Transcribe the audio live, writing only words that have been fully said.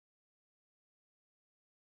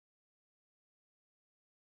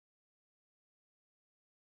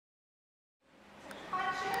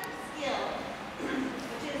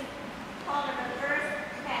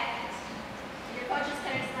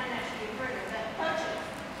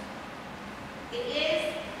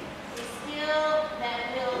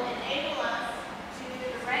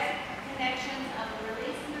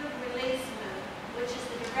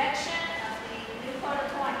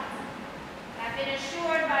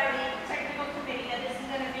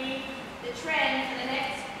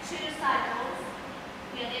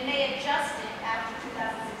They may adjust it after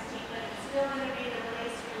 2016, but it's still going to be the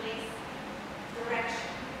release direction.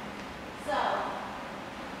 So,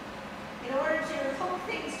 in order to hook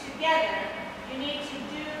things together, you need to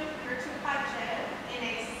do your Tkatchev in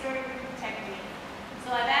a certain technique. So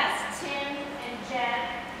I've asked Tim and Jen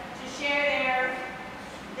to share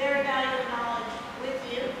their valuable knowledge with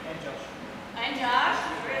you. And Josh. And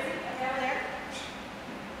Josh, where is he? Okay, over there.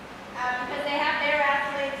 Because they have their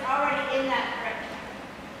athletes already in that curriculum.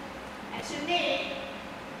 And to me,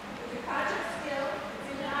 the Tkatchev skill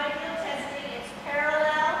is an ideal testing. It's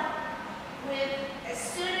parallel with, as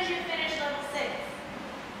soon as you finish level 6,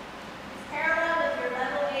 it's parallel with your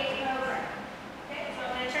level 8 program. Okay, so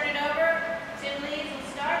I'm going to turn it over. Tim leads,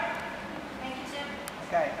 we'll start. Thank you, Tim.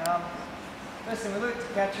 Okay, first thing, we looked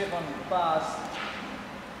at Tkatchev on bars.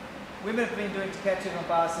 Women have been doing Tkatchev on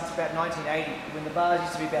bars since about 1980, when the bars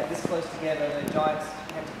used to be about this close together, and the giants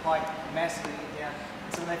had to pike massively to get down.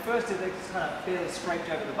 And so when they first did it, they just kind of barely scraped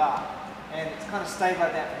over the bar. And it's kind of stayed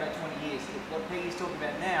like that for about 20 years. What Peggy's talking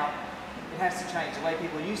about now, it has to change. The way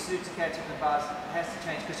people used to do Tkatchev on bars, it has to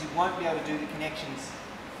change, because you won't be able to do the connections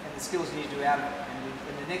and the skills you need to do out of it.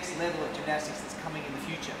 And the next level of gymnastics that's coming in the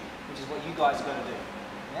future, which is what you guys are going to do.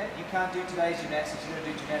 Yeah? You can't do today's gymnastics, you're going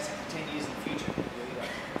to do gymnastics for 10 years in the future.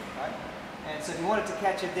 Right? And so if you wanted to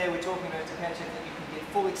catch it there, we're talking about to catch it that you can get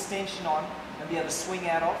full extension on and be able to swing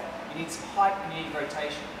out of. You need some height and you need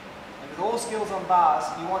rotation. And with all skills on bars,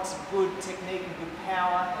 if you want some good technique and good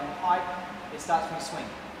power and height, it starts when you swing.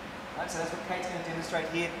 Right? So that's what Kate's going to demonstrate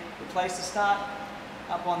here. The place to start,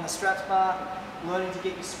 up on the straps bar, learning to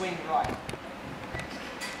get your swing right.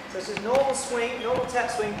 So it's just normal swing, normal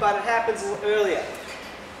tap swing, but it happens a little earlier.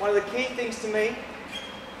 One of the key things to me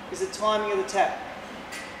is the timing of the tap.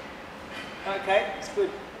 Okay, it's good.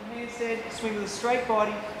 Handstand, swing with a straight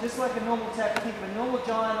body, just like a normal tap. Think of a normal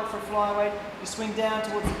giant or for a flyweight. You swing down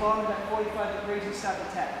towards the bottom, about 45 degrees, you start to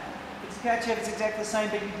tap. It's a Tkatchev, it's exactly the same,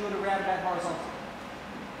 but you do it around about horizontal.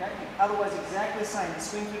 Okay, otherwise exactly the same. The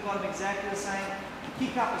swing to the bottom exactly the same.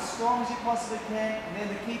 Kick up as strong as you possibly can, and then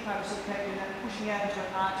the key part is doing that, pushing out into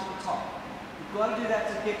an arch at the top. You've got to do that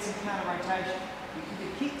to get some counter rotation. You can do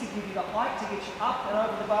a kick to give you the height to get you up and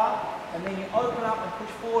over the bar, and then you open up and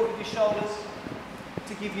push forward with your shoulders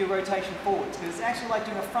to give you a rotation forwards. Because it's actually like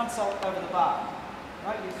doing a front salt over the bar.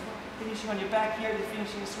 Right? You're finishing on your back here, you're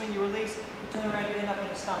finishing your swing, you release, you turn around, you end up in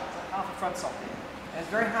your stomach. It's like half a front salt there. And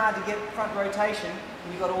it's very hard to get front rotation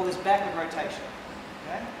when you've got all this backward rotation.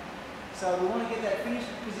 Okay? So we want to get that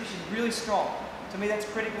finished position really strong. To me, that's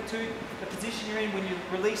critical too. The position you're in when you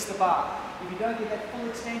release the bar. If you don't get that full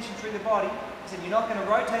extension through the body, then you're not going to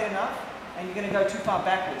rotate enough, and you're going to go too far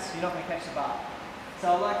backwards. You're not going to catch the bar.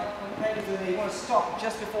 So like when Kate was doing there, you want to stop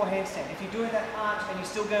just before handstand. If you're doing that arch and you're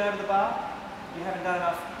still going over the bar, you haven't done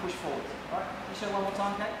enough push forward. Right? Can you show one more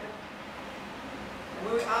time, Kate? And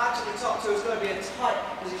when we arch at the top, so it's got to be a tight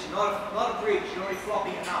position, not a bridge. You're already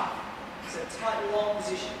flopping it up. It's a tight, long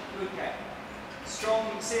position. Good, Kate. Strong,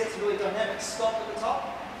 you can see it's really dynamic. Stop at the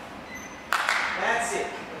top. That's it.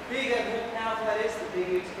 The bigger, the more powerful that is, the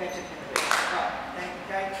bigger your Tkatchev can be. Right, thank you,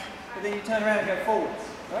 Kate. But then you turn around and go forwards.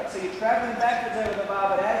 Right? So you're travelling backwards over the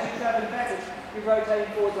bar, but as you're travelling backwards, you're rotating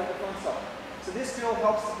forwards like a front salt. So this drill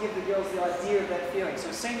helps to give the girls the idea of that feeling. So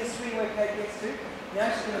we've seen the swing where Kate gets to. Now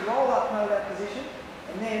she's going to roll up out of that position,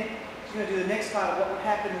 and then she's going to do the next part of what would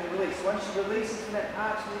happen in the release. So once she releases from that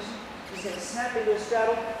arch position, she's going to snap into a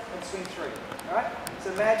straddle and swing through. Alright?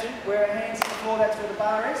 So imagine where her hands hit the floor, that's where the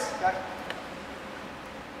bar is. Okay.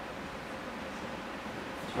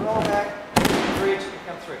 Roll back, bridge, and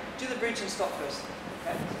come through. Do the bridge and stop first.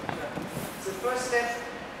 Okay? So the first step,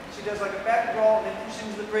 she does like a back roll and then pushes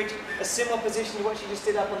into the bridge, a similar position to what she just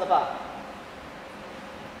did up on the bar.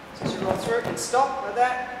 So she rolls through and stop like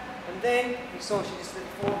that, and then you saw she just did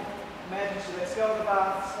before. Imagine she lets go of the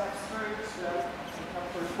bar, snaps through, straddle, and come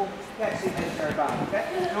through full. Catch the imaginary bar.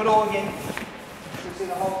 Okay? Do it all again. So you see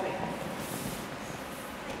the whole thing.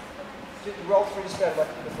 Just roll through the straddle like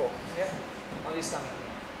you did before. Yeah? On your stomach.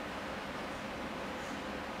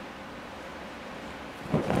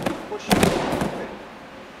 Push.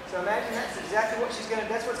 So imagine that's exactly what she's going to,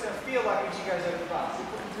 that's what it's going to feel like when she goes over the bar. So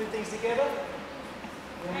put the two things together,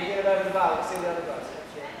 and when you get it over the bar, let's see the other guys.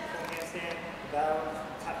 Handstand, barrel,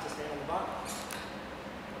 tap to stand on the bar.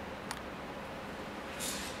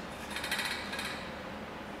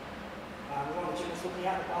 We want the gymnast looking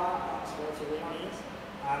out the bar, so we're to lean on ears.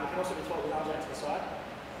 We can also be taught with arms out to the side.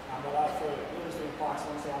 But for Luna's doing planks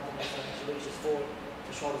once the arms are so she reaches forward,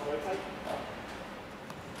 the shoulders rotate.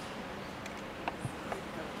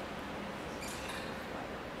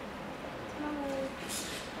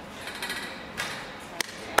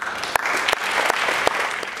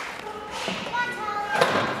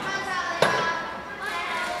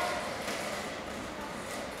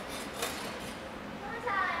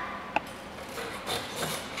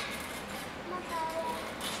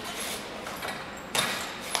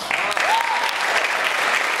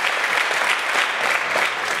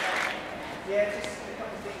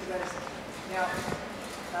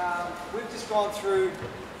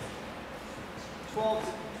 12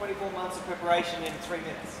 to 24 months of preparation in 3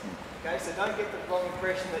 minutes. Okay, so don't get the wrong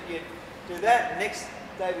impression that you do that, next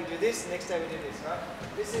day we do this, next day we do this, right?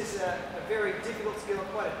 This is a very difficult skill,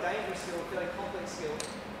 quite a dangerous skill, a fairly complex skill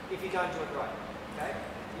if you don't do it right. Okay?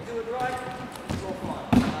 You do it right, it's all fine.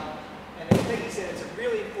 And as Peggy said, it's a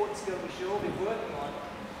really important skill we should all be working on,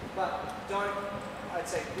 but don't, I'd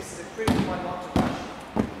say this is a critical one not to rush.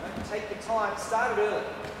 Right? Take your time, start it early.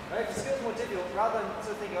 Right? If the skill's more difficult, rather than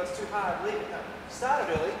sort of thinking, oh, it's too hard, leave it. No, start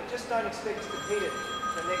it early, just don't expect to compete it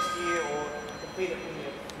the next year or compete it when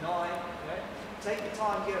you're 9. You know? Take your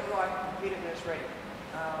time, get it right, compete it when it's ready.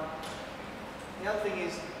 The other thing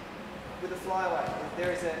is, with the flyaway,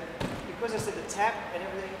 there is because I said the tap and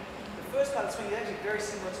everything, the first part of the swing is actually very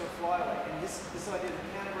similar to a flyaway. And this idea of the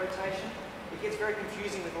counter rotation, it gets very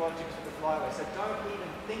confusing with a lot of jigs with the flyaway. So don't even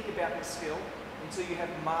think about this skill until you have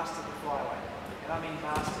mastered the flyaway. And I mean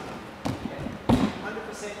mastered. 100%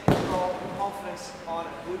 control, confidence on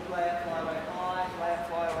a good layout flyaway, high layout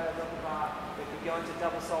flyaway over the bar, but you go into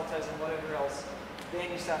double saltos and whatever else, then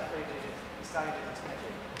you start starting to detach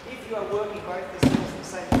it. If you are working both the skills at the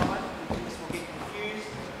same time, the jigs will get confused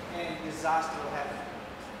and disaster will happen.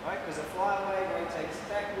 Right? Because a flyaway rotates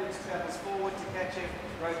backwards, travels forward to catch it,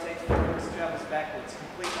 rotates forwards, travels backwards.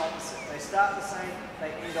 Complete opposite. They start the same,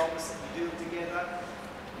 they end opposite. You do them together,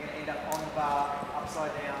 you're going to end up on the bar,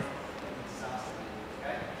 upside down, and disaster.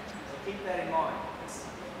 Okay? So keep that in mind. It's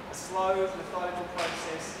a slow, methodical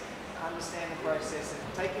process. Understand the process and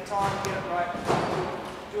take your time, get it right.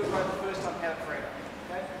 Do it right the first time, have it forever.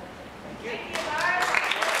 Okay? Thank you.